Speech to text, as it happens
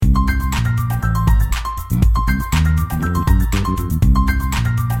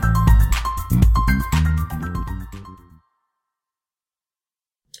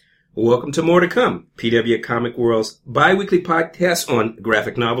Welcome to More to Come, PW Comic World's bi-weekly podcast on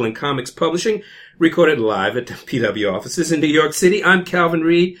graphic novel and comics publishing, recorded live at the PW offices in New York City. I'm Calvin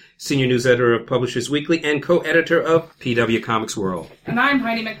Reed, senior news editor of Publishers Weekly and co-editor of PW Comics World. And I'm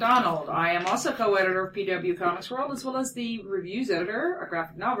Heidi McDonald. I am also co-editor of PW Comics World, as well as the reviews editor, a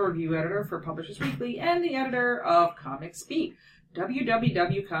graphic novel review editor for Publishers Weekly, and the editor of Comics Beat,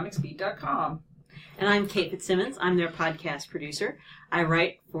 www.comicsbeat.com. And I'm Kate Fitzsimmons. I'm their podcast producer. I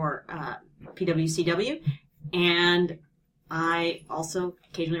write for PWCW, and I also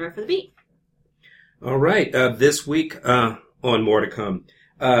occasionally write for The Beat. All right. This week on More to Come,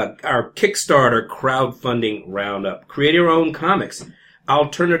 our Kickstarter crowdfunding roundup. Create Your Own Comics.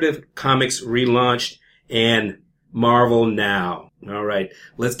 Alternative Comics relaunched, and Marvel Now. All right.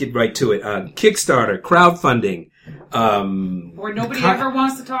 Let's get right to it. Kickstarter crowdfunding. Or nobody ever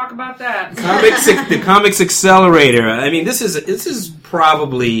wants to talk about that. The Comics Accelerator. I mean, this is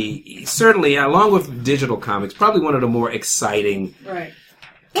probably, certainly, along with digital comics, probably one of the more exciting categories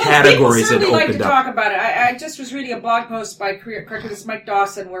that opened up. People certainly like to talk about it. I just was reading a blog post by cartoonist Mike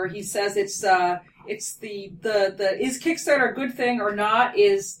Dawson where he says it's the is Kickstarter a good thing or not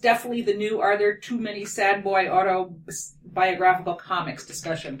is definitely the new are there too many sad boy autobiographical comics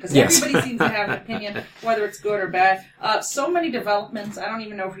discussion, because everybody seems to have an opinion whether it's good or bad. So many developments, I don't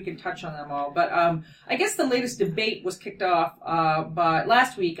even know if we can touch on them all, but I guess the latest debate was kicked off by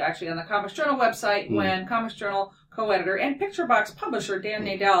last week actually on the Comics Journal website when Comics Journal co-editor and Picture Box publisher Dan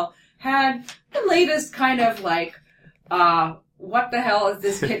Nadel had the latest kind of like what the hell is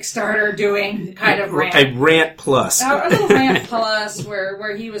this Kickstarter doing kind of rant. A rant plus. A little rant plus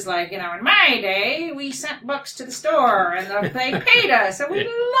where he was like, in my day, we sent books to the store and they paid us and we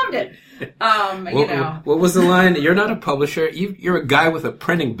loved it. What was the line? You're not a publisher. You're a guy with a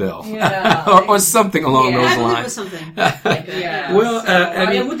printing bill. Yeah. or something along those lines. It was something like that. Yeah. Well,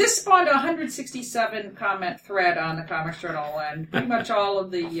 this spawned a 167 comment thread on the Comics Journal, and pretty much all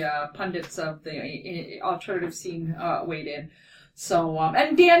of the pundits of the alternative scene weighed in. So,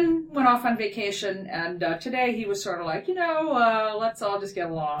 and Dan went off on vacation, and today he was sort of like, let's all just get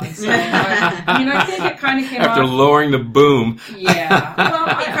along. So, I think it kind of came after off. lowering the boom. Yeah.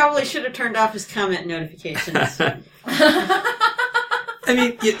 Well, he probably should have turned off his comment notifications. I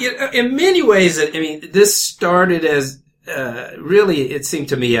mean, in many ways, this started as really, it seemed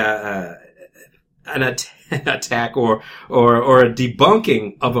to me, an attack or a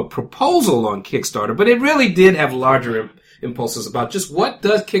debunking of a proposal on Kickstarter, but it really did have larger impulses about just what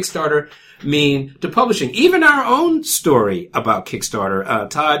does Kickstarter mean to publishing. Even our own story about Kickstarter,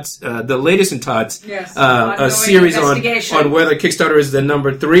 Todd's, the latest in Todd's, a series on whether Kickstarter is the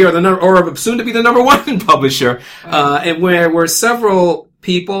number 3 or soon to be the number 1 publisher, and where several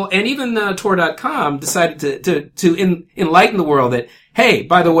people and even Tor.com decided to enlighten the world that, hey,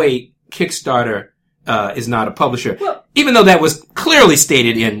 by the way, Kickstarter is not a publisher. Well, even though that was clearly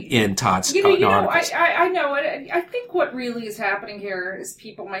stated in Todd's articles. I know it. I think what really is happening here is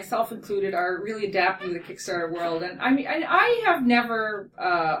people, myself included, are really adapting to the Kickstarter world. And I've never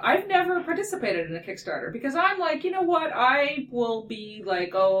participated in a Kickstarter because I'm like, you know what? I will be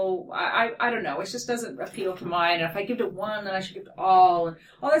like, I don't know. It just doesn't appeal to mine. And if I give it one, then I should give it all and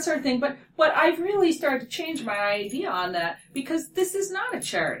all that sort of thing. But I've really started to change my idea on that because this is not a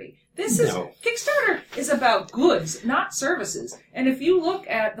charity. Kickstarter is about goods, not services. And if you look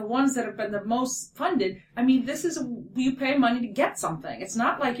at the ones that have been the most funded, you pay money to get something. It's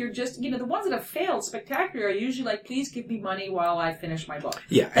not like you're just, the ones that have failed spectacularly are usually like, please give me money while I finish my book.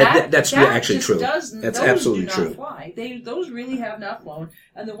 Yeah, that's actually true. That's absolutely true. Those do not fly. Those really have not flown.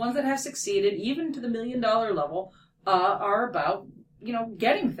 And the ones that have succeeded, even to the $1 million level, are about,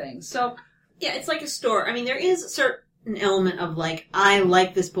 getting things. So, yeah, it's like a store. There is a certain element of like, I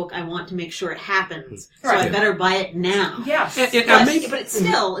like this book, I want to make sure it happens, so I better buy it now. Yes. But it's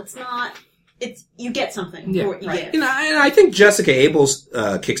still, it's not, you get something for what you get. And I think Jessica Abel's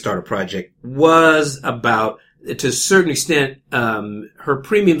Kickstarter project was about, to a certain extent, her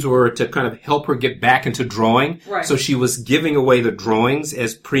premiums were to kind of help her get back into drawing. Right. So she was giving away the drawings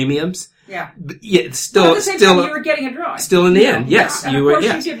as premiums. Yeah. But it's still, at the same time, you were getting a drawing. Still in the end, yes. And you were,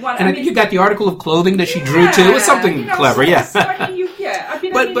 yes. You did one, and I think you got the article of clothing that she drew too. It was something clever, it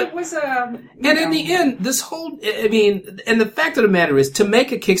was and in the end, this whole, and the fact of the matter is, to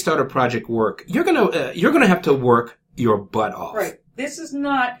make a Kickstarter project work, you're gonna have to work your butt off. Right. This is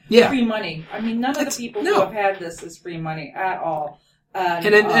not free money. None of the people who have had this is free money at all.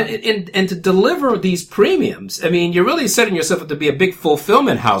 And to deliver these premiums, you're really setting yourself up to be a big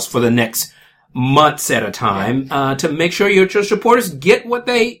fulfillment house for the next months at a time, to make sure your supporters get what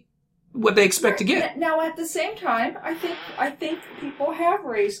they what they expect to get. Now, at the same time, I think people have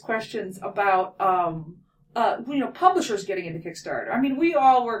raised questions about publishers getting into Kickstarter. I mean, we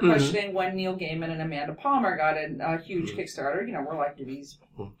all were questioning when Neil Gaiman and Amanda Palmer got in a huge Kickstarter. We're like, do these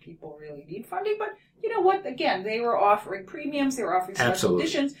people really need funding? But you know what? Again, they were offering premiums. They were offering special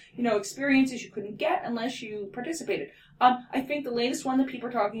editions. Experiences you couldn't get unless you participated. I think the latest one that people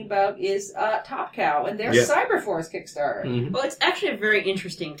are talking about is Top Cow and their Cyberforce Kickstarter. Mm-hmm. Well, it's actually a very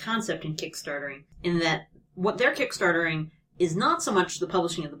interesting concept in Kickstartering, in that what they're Kickstartering is not so much the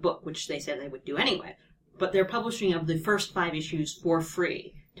publishing of the book, which they said they would do anyway, but they're publishing of the first 5 issues for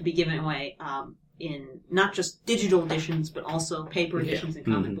free to be given away in not just digital editions, but also paper editions in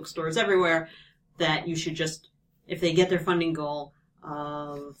comic book stores everywhere, that you should just, if they get their funding goal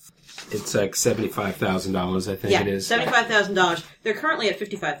of... It's like $75,000, I think it is. $75,000. They're currly at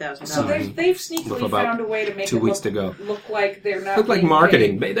 $55,000. So they've sneakily found a way to make 2 it weeks to go. Look like they're not... Look like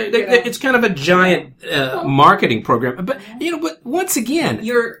marketing. It's kind of a giant marketing program. But, but once again...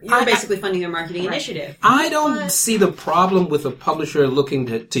 You're basically funding their marketing initiative. I don't see the problem with a publisher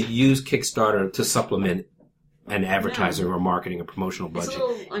looking to use Kickstarter to supplement an advertiser or marketing or promotional budget. It's a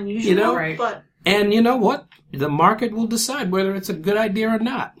little unusual, but... And you know what? The market will decide whether it's a good idea or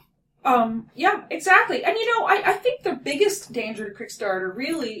not. Yeah, exactly. And I think the biggest danger to Kickstarter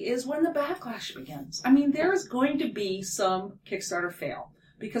really is when the backlash begins. I mean, there's going to be some Kickstarter fail.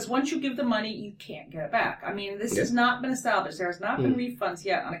 Because once you give the money, you can't get it back. I mean, this has not been established. There has not been refunds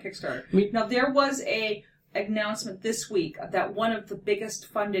yet on a Kickstarter. Now, there was a announcement this week that one of the biggest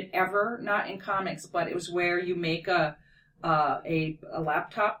funded ever, not in comics, but it was where you make a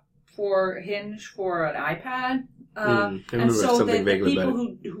laptop for Hinge for an iPad. And so the people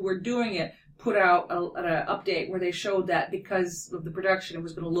who were doing it put out an update where they showed that because of the production, it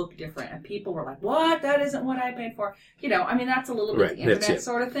was going to look different. And people were like, what? That isn't what I paid for. That's a little bit the internet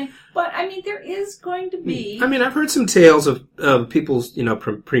sort of thing. But, there is going to be... I've heard some tales of people's,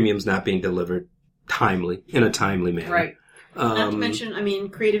 premiums not being delivered in a timely manner. Right. Not to mention,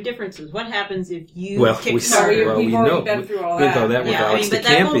 creative differences. What happens if you Kickstarter? We've already been through all that. But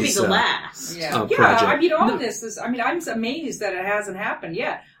that won't be the last. Project. All of this is. I'm amazed that it hasn't happened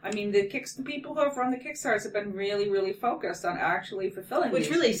yet. The people who have run the Kickstarters have been really, really focused on actually fulfilling. Which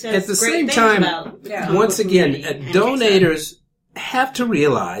really says at the same time. Once again, donators have to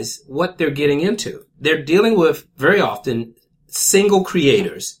realize what they're getting into. They're dealing with very often single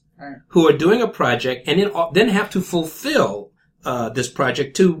creators who are doing a project and then have to fulfill this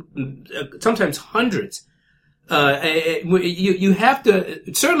project to sometimes hundreds. You have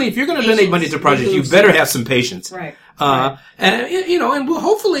to, certainly if you're going to donate money to projects, you better have some patience. Right. And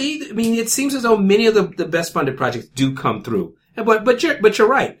hopefully, it seems as though many of the best funded projects do come through. But you're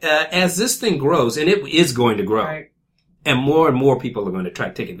right. As this thing grows, and it is going to grow, and more people are going to try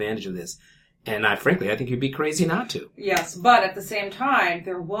to take advantage of this. And frankly, I think you'd be crazy not to. Yes, but at the same time,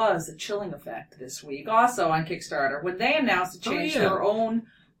 there was a chilling effect this week also on Kickstarter when they announced to change their own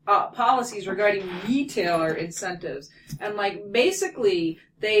policies regarding retailer incentives. And basically,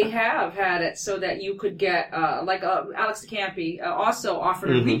 they have had it so that you could get, Alex DeCampi also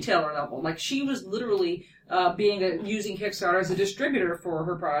offered a retailer level. She was literally using Kickstarter as a distributor for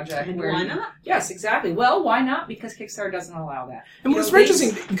her project. And why not? Yes, exactly. Well, why not? Because Kickstarter doesn't allow that. And what's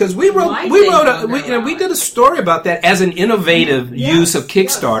interesting, because we did a story about that as an innovative use of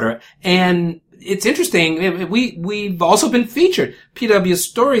Kickstarter, and it's interesting. We've also been featured. PW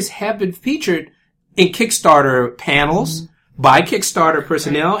Stories have been featured in Kickstarter panels. By Kickstarter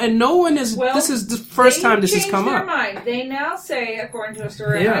personnel, and no one is. This is the first time this has come up. They changed their mind. They now say, according to a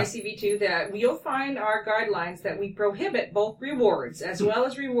story on ICV2, that you'll find our guidelines that we prohibit both rewards as well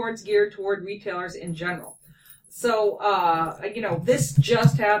as rewards geared toward retailers in general. So, this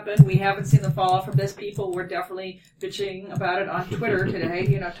just happened. We haven't seen the fallout from this. People were definitely bitching about it on Twitter today.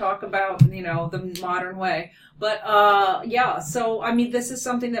 Talk about, the modern way. But, so, this is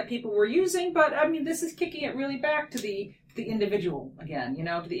something that people were using, but, this is kicking it really back to the individual again,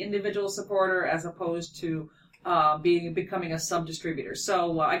 to the individual supporter as opposed to becoming a sub-distributor.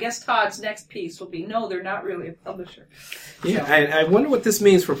 So I guess Todd's next piece will be, no, they're not really a publisher. Yeah, so. I wonder what this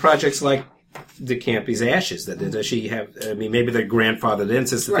means for projects like DeCampi's Ashes. Does she have? Maybe they're grandfathered in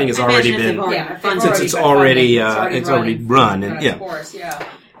since the thing has already been. It's already run. And of course,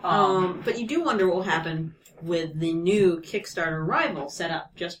 but you do wonder what will happen with the new Kickstarter rival set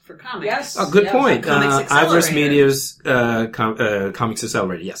up just for comics. Yes. Good point. Iris Media's Comics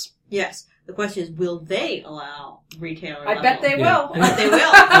Accelerator, yes. Yes. The question is, will they allow retailer I bet they Yeah. will. I bet they will.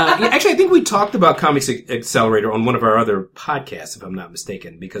 Yeah, actually, I think we talked about Comics Accelerator on one of our other podcasts, if I'm not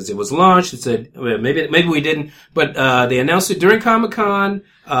mistaken, because it was launched. It said maybe we didn't, but they announced it during Comic-Con.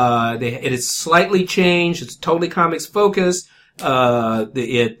 It is slightly changed. It's totally comics focused.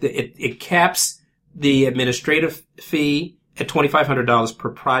 It caps the administrative fee at $2,500 per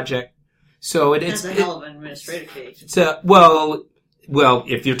project. So That's a hell of an administrative fee. It's well,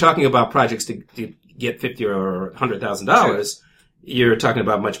 if you're talking about projects to get $50,000 or $100,000, you're talking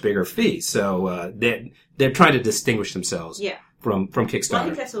about much bigger fees. So they're trying to distinguish themselves from Kickstarter. Well, I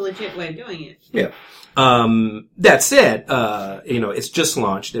think that's a legit way of doing it. Yeah. That said, it's just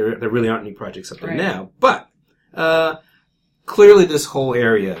launched. There really aren't any projects up there now, but clearly this whole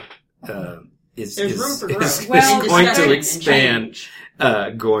area is room for growth. Well, going to discussion expand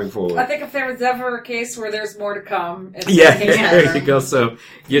going forward. I think if there was ever a case where there's more to come, it's Yeah, Kickstarter. there you go. So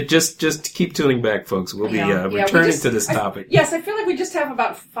you just keep tuning back, folks. We'll be returning to this topic. Yes, I feel like we just have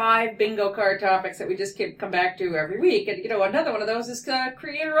about 5 bingo card topics that we just come back to every week. And, another one of those is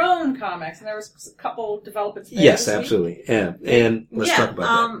creator-owned comics. And there was a couple developments there Yes, this week. absolutely. Yeah, and let's talk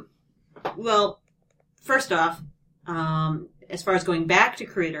about that. Well, first off, as far as going back to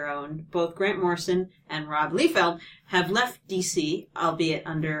creator-owned, both Grant Morrison and Rob Liefeld have left DC, albeit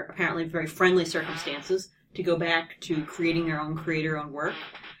under apparently very friendly circumstances, to go back to creating their own creator-owned work,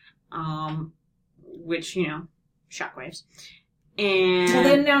 which, shockwaves. And Well,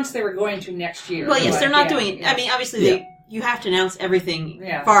 they announced they were going to next year. well, yes, but, they're not yeah, doing it. yeah. I mean, obviously, you have to announce everything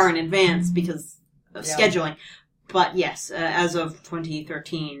Yes. far in advance because of Yeah. scheduling. But yes, as of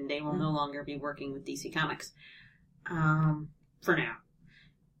 2013, they will no longer be working with DC Comics. For now.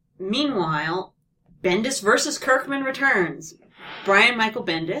 Meanwhile, Bendis versus Kirkman returns. Brian Michael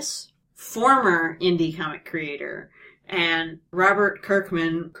Bendis, former indie comic creator, and Robert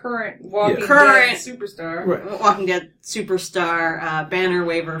Kirkman, Current Walking Dead Current- superstar. Right. Walking Dead superstar, banner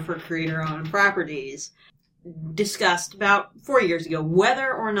waiver for creator-owned properties, discussed about 4 years ago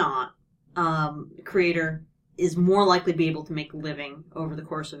whether or not the creator is more likely to be able to make a living over the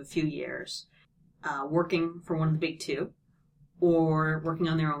course of a few years, working for one of the big two, or working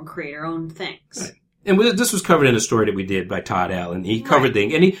on their own creator-owned things. Right. And this was covered in a story that we did by Todd Allen. He covered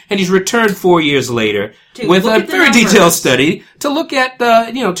things, and he's returned 4 years later To with look a at the very numbers. detailed study to look at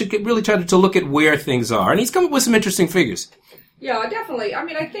really try to look at where things are, and he's come up with some interesting figures. Yeah, definitely. I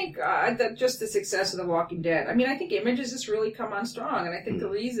mean, I think that just the success of The Walking Dead. I mean, I think Image has just really come on strong, and I think the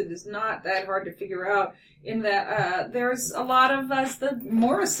reason is not that hard to figure out. In that there's a lot of the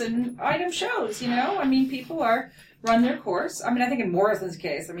Morrison item shows. I mean, people run their course. I mean, I think in Morrison's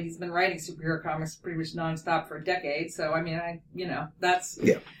case, I mean, he's been writing superhero comics pretty much nonstop for a decade. So, I mean, that's...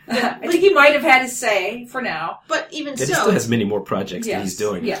 Yeah. I think he might have had his say for now. But even And he so, still has many more projects that he's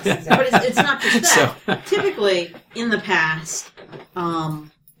doing. Yes, exactly. but it's not just that. So- Typically, in the past,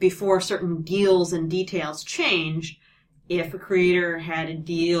 before certain deals and details changed, if a creator had a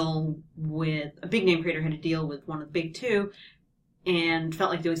deal with, a big name creator had a deal with one of the big two, and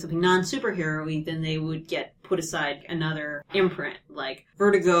felt like doing something non-superhero-y, then they would get put aside another imprint, like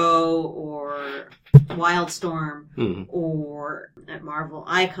Vertigo or Wildstorm or at Marvel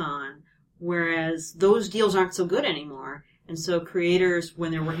Icon, whereas those deals aren't so good anymore, and so creators,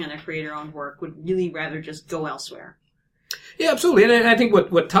 when they're working on their creator-owned work, would really rather just go elsewhere. Yeah, absolutely. And I think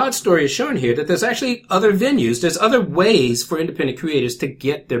what Todd's story has shown here, that there's actually other venues, there's other ways for independent creators to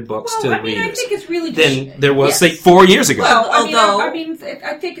get their books to I mean, readers I think it's really than there was, yes. say, 4 years ago. Well, Although-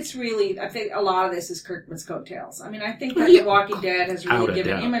 I think it's really, I think a lot of this is Kirkman's coattails. I mean, I think that Yeah. The Walking Dead has Without really a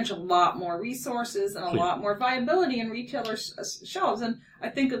given doubt. Image a lot more resources and a lot more viability in retailers' shelves. And I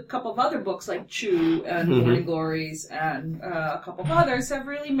think a couple of other books like Chew and Morning Glories and a couple of others have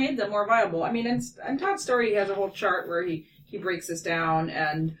really made them more viable. I mean, and Todd's story has a whole chart where he breaks this down,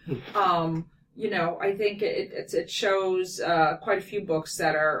 and I think it shows quite a few books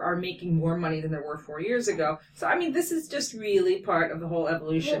that are making more money than there were 4 years ago. So I mean, this is just really part of the whole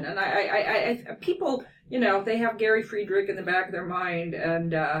evolution. And I people, they have Gary Friedrich in the back of their mind,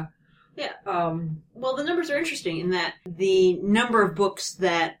 and Well, the numbers are interesting in that the number of books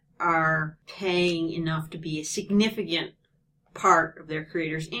that are paying enough to be a significant part of their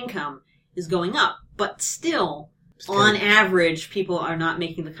creator's income is going up, but still, on average, people are not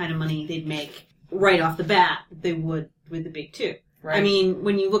making the kind of money they'd make right off the bat that they would with the big two. Right. I mean,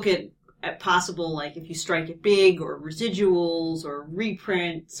 when you look at possible, like if you strike it big, or residuals, or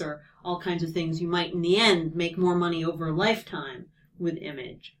reprints, or all kinds of things, you might in the end make more money over a lifetime with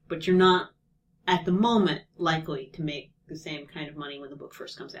Image, but you're not at the moment likely to make the same kind of money when the book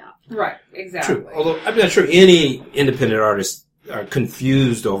first comes out. right, exactly. True. Although I'm not sure any independent artist are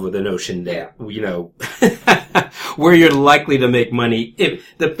confused over the notion that, where you're likely to make money.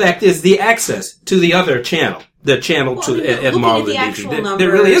 The fact is the access to the other channel. The channel at Marvel and DC.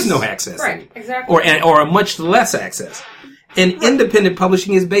 There really is no access. Right, exactly. Or a much less access. And independent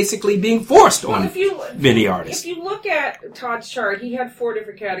publishing is basically being forced on many artists. If you look at Todd's chart, he had 4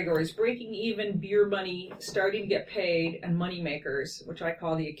 different categories: breaking even, beer money, starting to get paid, and money makers, which I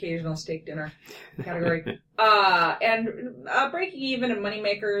call the occasional steak dinner category. And breaking even and money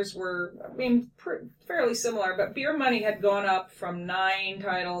makers were, fairly similar, but beer money had gone up from 9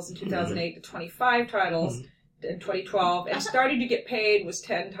 titles in 2008 to 25 titles. In 2012, and starting to get paid was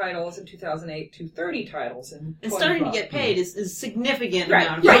 10 titles in 2008 to 30 titles in 2012. And starting to get paid is a significant right.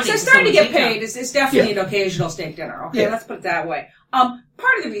 amount of money. Right, so starting to get paid is definitely an occasional steak dinner. Okay, let's put it that way.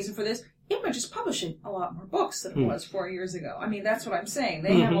 Part of the reason for this, Image is publishing a lot more books than it was 4 years ago. I mean, that's what I'm saying.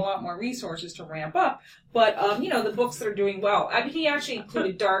 They have a lot more resources to ramp up. But, the books that are doing well. I mean, he actually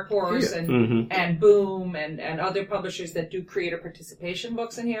included Dark Horse and Boom and other publishers that do creator participation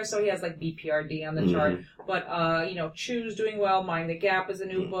books in here. So he has like BPRD on the chart. But, Choose doing well. Mind the Gap is a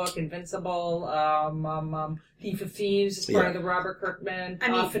new book. Invincible. Thief of Thieves is part of the Robert Kirkman.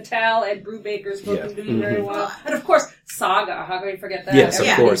 Fatale, Ed Brubaker's book is doing very well. And of course, Saga. How can we forget that? Yes, of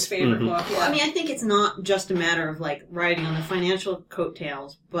course. Favorite book. Yeah. I think it's not just a matter of like riding on the financial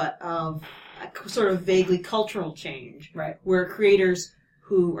coattails, but of a sort of vaguely cultural change. Right. Where creators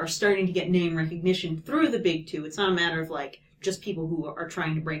who are starting to get name recognition through the big two, it's not a matter of like just people who are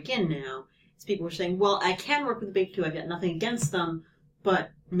trying to break in now. It's people who are saying, well, I can work with the big two, I've got nothing against them, but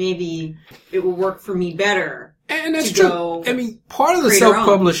maybe it will work for me better. And that's true. Part of the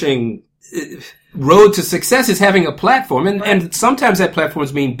self-publishing road to success is having a platform, and sometimes that platform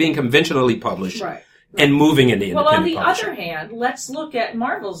means being conventionally published. Right. And moving into independent publishing. Well, on the publishing. other hand, let's look at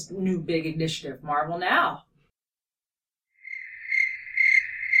Marvel's new big initiative, Marvel Now.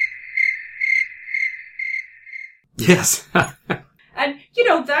 Yes. And,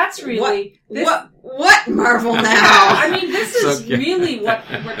 that's really... What Marvel Now? I mean, this is really what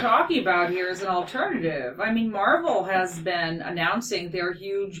we're talking about here as an alternative. I mean, Marvel has been announcing their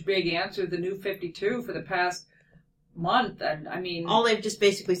huge, big answer, the New 52, for the past month, and I mean... all they've just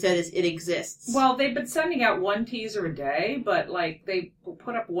basically said is it exists. Well, they've been sending out one teaser a day, but, they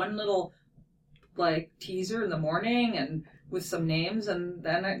put up one little, teaser in the morning, and... with some names, and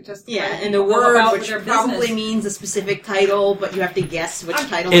then it just... Yeah, and a word which probably means a specific title, but you have to guess which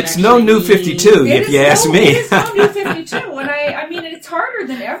title it actually no New 52, if you ask me. It is no New 52, and I mean, it's harder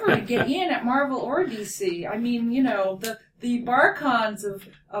than ever to get in at Marvel or DC. I mean, the BarCons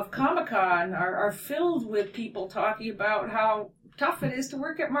of Comic-Con are filled with people talking about how tough it is to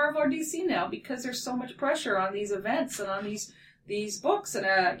work at Marvel or DC now, because there's so much pressure on these events and on these books, and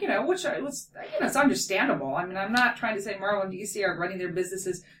which it's understandable. I mean, I'm not trying to say Marvel and DC are running their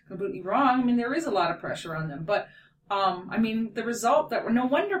businesses completely wrong. I mean, there is a lot of pressure on them, but the result that no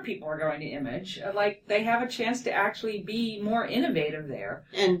wonder people are going to Image. They have a chance to actually be more innovative there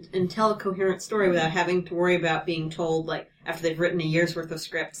and tell a coherent story without having to worry about being told after they've written a year's worth of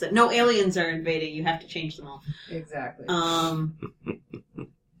scripts that no aliens are invading. You have to change them all. Exactly.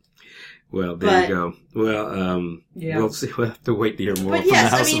 Well, there you go. Well, we'll see. We'll have to wait to hear more from the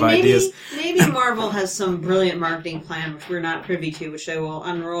House of Ideas. Maybe Marvel has some brilliant marketing plan, which we're not privy to, which they will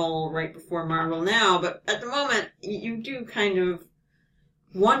unroll right before Marvel Now. But at the moment, you do kind of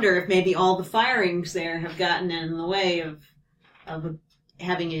wonder if maybe all the firings there have gotten in the way of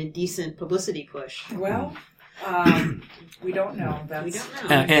having a decent publicity push. Well... we don't know. We don't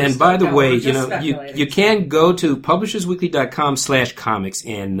know. And by the way, you can go to publishersweekly.com/comics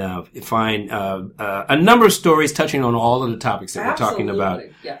and find a number of stories touching on all of the topics that we're talking about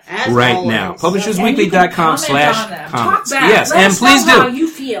right now. Publishersweekly.com/comics. Yes, and please do. How you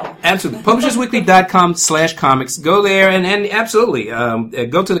feel. Absolutely. Publishersweekly.com/comics. Go there and absolutely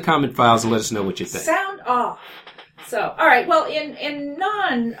go to the comment files and let us know what you think. Sound off. So, all right. Well, in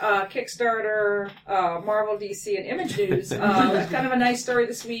non-Kickstarter, Marvel, DC, and Image news, kind of a nice story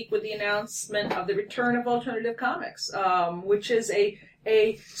this week with the announcement of the return of Alternative Comics, which is a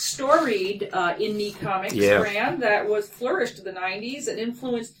storied indie comics brand that was flourished in the 90s and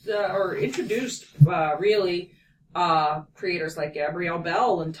influenced or introduced really creators like Gabrielle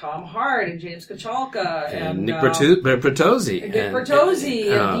Bell and Tom Hart and James Kochalka and Nick Bertozzi. And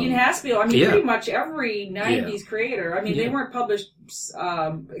Dean Haspiel. I mean, pretty much every 90s creator. I mean, they weren't published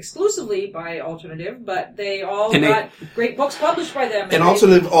exclusively by Alternative, but they all And got great books published by them. And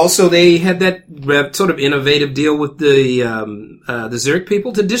also they had that sort of innovative deal with the Zurich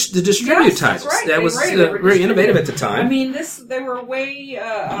people to distribute Yes, titles. that's right. That They was were very innovative at the time. I mean, they were way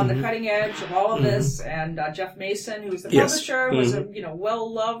on the cutting edge of all of this. And Jeff Mason, who was the publisher, was a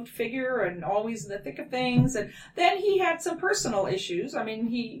well-loved figure and always in the thick of things. And then he had some personal issues. I mean,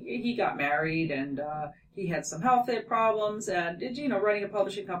 he got married and he had some health problems, and running a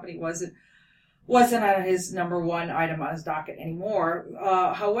publishing company wasn't on his number one item on his docket anymore.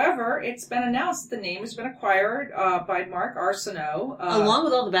 However, it's been announced that the name has been acquired by Mark Arsenault, along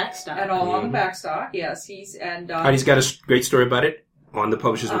with all the backstock. And all on the backstock, yes. He's got a great story about it on the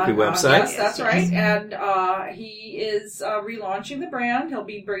Publishers Weekly website. Yes, that's right. And he is relaunching the brand. He'll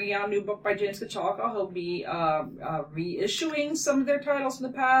be bringing out a new book by James Kochalka. He'll be reissuing some of their titles from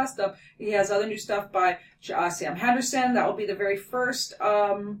the past. He has other new stuff by Sam Henderson. That will be the very first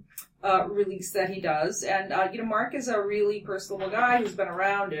release that he does. And, Mark is a really personable guy who's been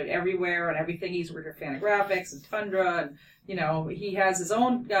around everywhere and everything. He's worked at Fantagraphics and Tundra, and, he has his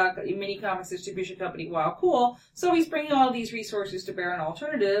own mini comics distribution company, Wild Cool. So he's bringing all these resources to bear an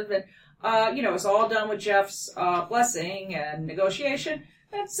Alternative. And, it's all done with Jeff's blessing and negotiation.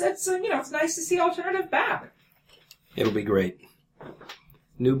 It's nice to see Alternative back. It'll be great.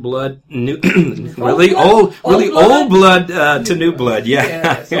 New blood, old blood to new blood. Yeah,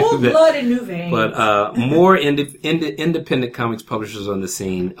 yes. Old blood and new veins. But more independent comics publishers on the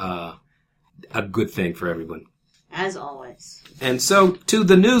scene, a good thing for everyone. As always. And so to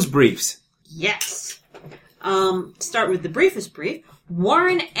the news briefs. Yes. Start with the briefest brief.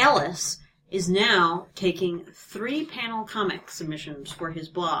 Warren Ellis is now taking 3-panel comic submissions for his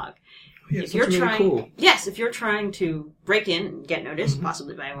blog. Yeah, if you're trying to break in and get noticed,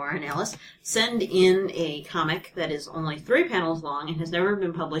 possibly by Warren Ellis, send in a comic that is only 3 panels long and has never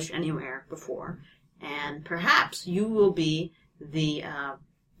been published anywhere before, and perhaps you will be the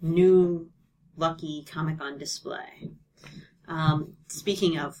new lucky comic on display.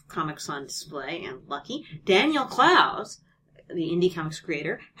 Speaking of comics on display and lucky, Daniel Clowes, the indie comics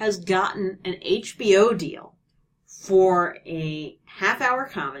creator, has gotten an HBO deal for a half-hour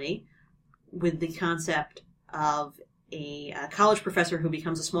comedy with the concept of a college professor who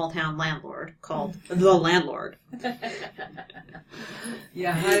becomes a small-town landlord called The Landlord.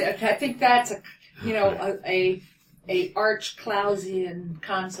 Yeah, I think that's a Arch Clausian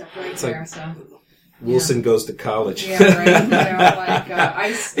concept right it's there. Like so Wilson goes to college. Yeah, right. Like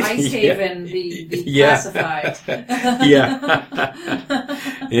Ice Haven, the classified. Yeah.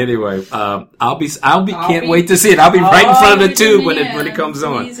 Anyway, can't wait to see it. I'll be right in front of the tube when it comes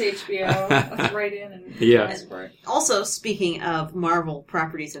on. Please, HBO, let's write in and Also, speaking of Marvel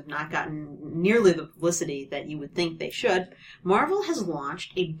properties have not gotten nearly the publicity that you would think they should, Marvel has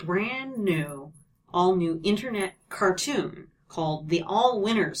launched a brand new, all-new internet cartoon called The All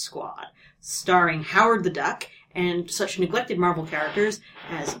Winners Squad, starring Howard the Duck and such neglected Marvel characters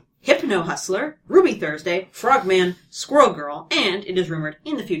as Hypno Hustler, Ruby Thursday, Frogman, Squirrel Girl, and, it is rumored,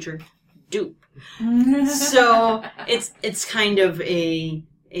 in the future, Dupe. So, it's kind of a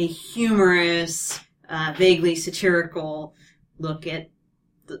humorous, vaguely satirical look at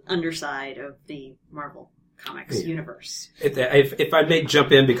the underside of the Marvel Comics universe. If I may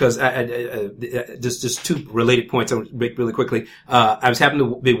jump in, because just 2 related points I want to make really quickly. I was happening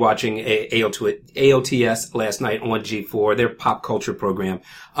to be watching AOTS last night on G4, their pop culture program,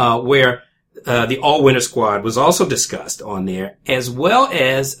 where the All Winner Squad was also discussed on there, as well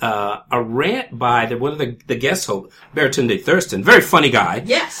as a rant by one of the guest hosts, Baratunde Thurston, very funny guy.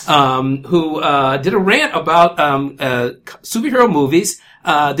 Yes. Who did a rant about superhero movies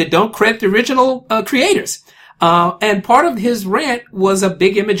that don't credit the original creators. And part of his rant was a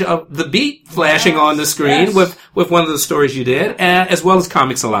big image of The Beat flashing on the screen with one of the stories you did, as well as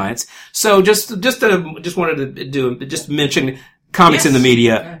Comics Alliance. So just wanted to mention comics in the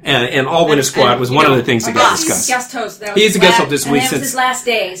media, and All Winner Squad was one of the things that got discussed. He's a guest host this week. That was his last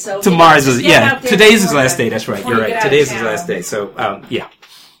day. So tomorrow's today's his last day. That's right. You're right. Today's his last day. So yeah.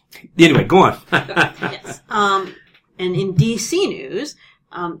 Anyway, go on. Yes. And in DC news,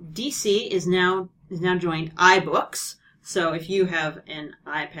 DC is now joined iBooks. So if you have an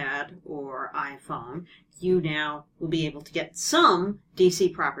iPad or iPhone, you now will be able to get some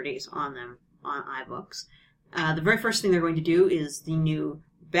DC properties on them on iBooks. The very first thing they're going to do is the new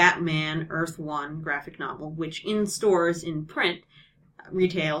Batman Earth 1 graphic novel, which in stores in print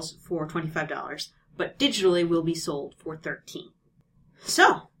retails for $25, but digitally will be sold for $13.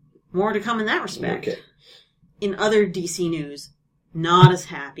 So, more to come in that respect. Okay. In other DC news, not as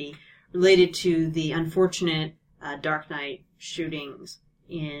happy, related to the unfortunate Dark Knight shootings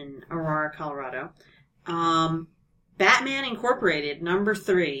in Aurora, Colorado. Batman Incorporated, number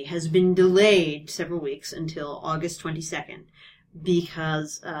 3, has been delayed several weeks until August 22nd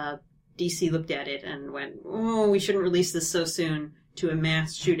because DC looked at it and went, oh, we shouldn't release this so soon to a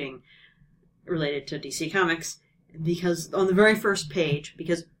mass shooting related to DC Comics. Because on the very first page,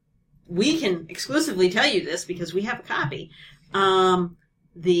 because we can exclusively tell you this because we have a copy,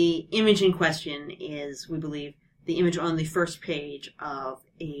 the image in question is, we believe, the image on the first page of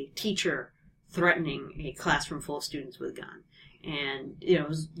a teacher threatening a classroom full of students with a gun. And,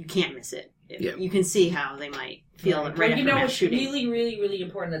 you can't miss it. Yeah. You can see how they might feel it right after mass it's shooting. really, really, really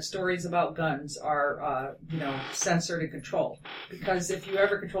important that stories about guns are, censored and controlled. Because if you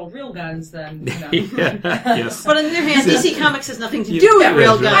ever controlled real guns, then, Yes. But on the other hand, DC Comics has nothing to do with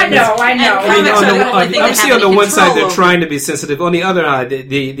real guns. I know. Obviously, on the one side, they're trying to be sensitive. On the other side,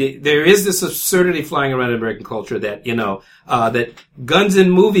 there is this absurdity flying around in American culture that, that guns in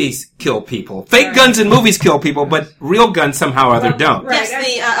movies kill people. Fake guns in movies kill people, but real guns somehow or other don't. Yes,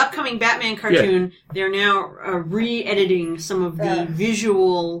 the upcoming Batman cartoon, they're now re-editing some of the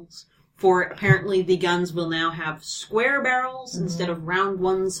visuals for, apparently the guns will now have square barrels instead of round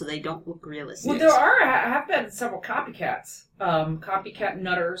ones, so they don't look realistic. Well, have been several copycats. Copycat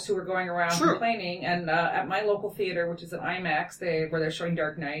nutters who are going around complaining, and at my local theater, which is an IMAX, where they're showing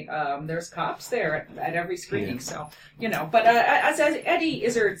Dark Knight, there's cops there at every screening. So but as Eddie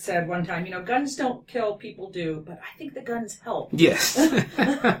Izzard said one time, guns don't kill, people do, but I think the guns help. Yes.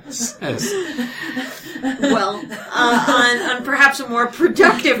 Well, on perhaps a more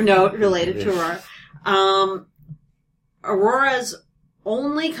productive note related to Aurora, Aurora's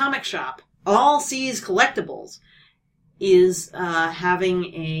only comic shop, All Seas Collectibles, is having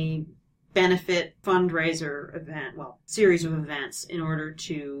a benefit fundraiser event, series of events in order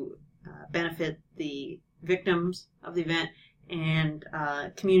to benefit the victims of the event and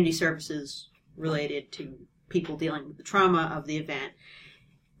community services related to people dealing with the trauma of the event,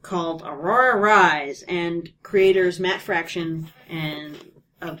 called Aurora Rise. And creators Matt Fraction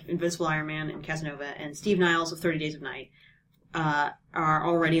of Invincible Iron Man and Casanova and Steve Niles of 30 Days of Night are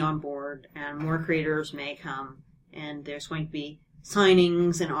already on board, and more creators may come. And there's going to be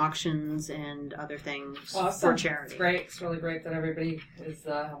signings and auctions and other things for charity. It's great. It's really great that everybody is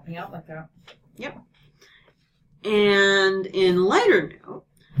helping out like that. Yep. And in lighter note,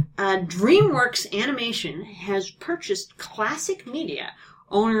 DreamWorks Animation has purchased Classic Media,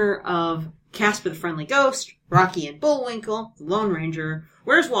 owner of Casper the Friendly Ghost, Rocky and Bullwinkle, The Lone Ranger,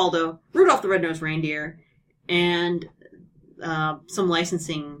 Where's Waldo, Rudolph the Red-Nosed Reindeer, and some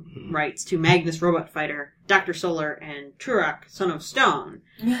licensing rights to Magnus Robot Fighter, Dr. Solar, and Turok, Son of Stone.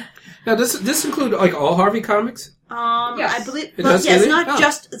 Now, does this include all Harvey comics? Yes. I believe. It's not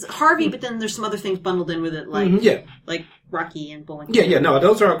just Harvey, but then there's some other things bundled in with it, like Rocky and Bullwinkle. No,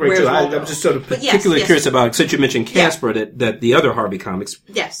 those are all great too. I'm just sort of particularly curious about, since you mentioned Casper, that the other Harvey comics,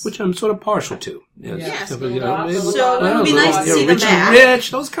 which I'm sort of partial to. Yes. So it would be nice to see them back.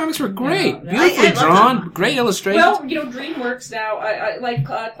 Rich, those comics were great, beautifully drawn, great illustrations. Well, DreamWorks now,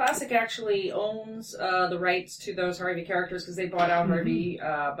 Classic actually owns the rights to those Harvey characters because they bought out Harvey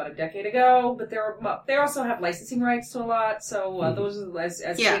about a decade ago. But they also have licensing rights to a lot. So those are,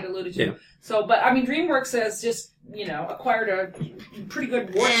 as Kate alluded to. Yeah. So, but I mean, DreamWorks has just acquired a pretty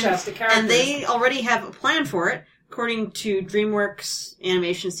good war chest of characters, and they already have a plan for it. According to DreamWorks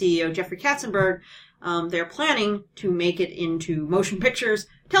Animation CEO Jeffrey Katzenberg, they're planning to make it into motion pictures,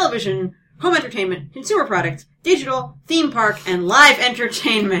 television, home entertainment, consumer products, digital, theme park, and live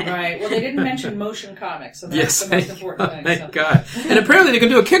entertainment. Right. Well, they didn't mention motion comics, so that's the most important thing. Thank God. And apparently they can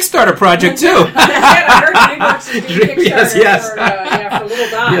do a Kickstarter project, too. I heard DreamWorks is doing Kickstarter for Little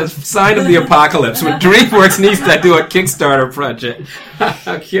Dots. Yes, sign of the apocalypse. When DreamWorks needs to do a Kickstarter project.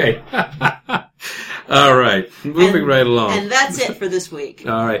 Okay. All right, moving right along, and that's it for this week.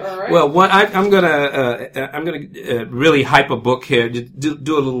 All right. Well, I'm gonna really hype a book here. Do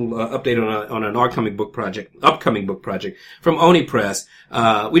a little update on an upcoming book project from Oni Press.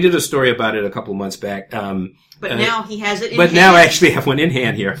 We did a story about it a couple of months back. But now he has it in hand. But now I actually have one in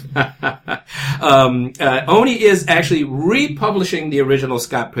hand here. Oni is actually republishing the original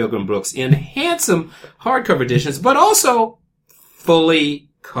Scott Pilgrim books in handsome hardcover editions, but also fully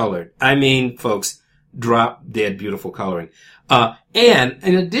colored. I mean, folks, drop dead beautiful coloring. And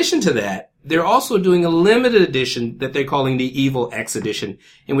in addition to that, they're also doing a limited edition that they're calling the Evil X edition,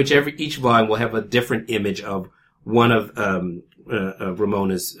 in which each volume will have a different image of one of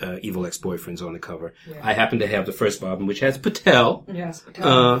Ramona's evil ex-boyfriends on the cover. Yeah. I happen to have the first volume, which has Patel,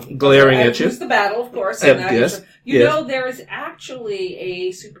 glaring at you. Choose the battle, of course. Yes. You know, there is actually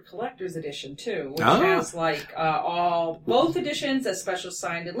a super collector's edition too, which Oh. has like both editions as special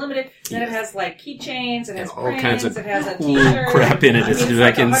signed and limited. Then it has like keychains, it has all prints, kinds of it has a cool t-shirt. crap in it. It's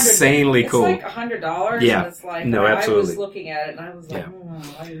like $100 insanely cool. It's like $100. Yeah. And it's like No, I absolutely. was looking at it and I was like,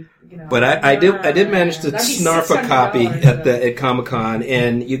 But I did manage to that'd be snarf a copy $600, at Comic-Con,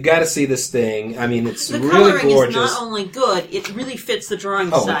 and you got to see this thing. I mean, it's The really coloring gorgeous. is not only good; it really fits the drawing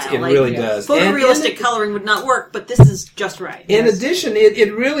Oh, style. it Like, really does. photorealistic And coloring would not work, but this is just right. in Yes. addition,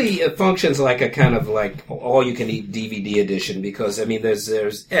 it really functions like a kind of like all-you-can-eat DVD edition because I mean, there's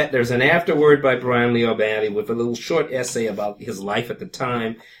an afterword by Brian Lee O'Malley with a little short essay about his life at the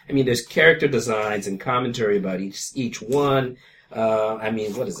time. I mean, there's character designs and commentary about each one. I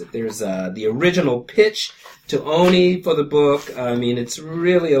mean, what is it? There's the original pitch to Oni for the book. I mean, it's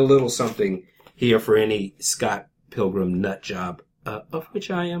really a little something here for any Scott Pilgrim nut job, of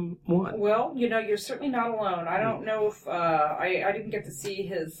which I am one. Well, you're certainly not alone. I don't know if I didn't get to see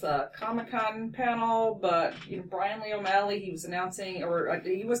his Comic-Con panel, but Brian Lee O'Malley, he was announcing or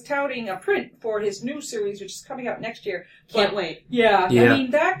he was touting a print for his new series, which is coming out next year. Can't wait. Yeah, Yeah. I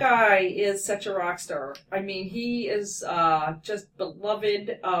mean that guy is such a rock star. I mean he is just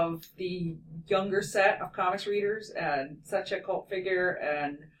beloved of the younger set of comics readers and such a cult figure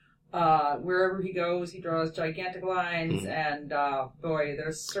and. Wherever he goes, he draws gigantic lines, and boy,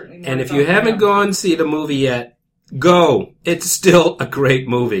 there's certainly. More And if you haven't gone to see the movie yet, go. It's still a great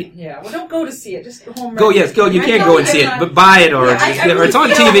movie. Yeah, well, don't go to see it. Just go home. Go, yes, go. You can't go and see it, but buy it or it's on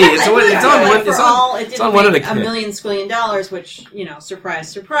TV. It's on one of the. $1 million squillion, which surprise,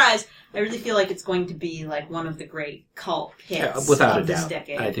 surprise. I really feel like it's going to be like one of the great cult hits without of a this doubt.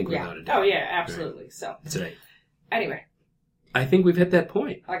 decade. I think without a doubt. Oh yeah, absolutely. So That's right. anyway, I think we've hit that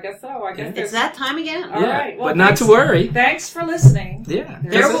point. I guess so. I guess It's that time again. All right. Well, but not to worry. Thanks for listening. Yeah,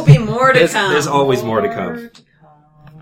 There will be more to come. There's always more to come.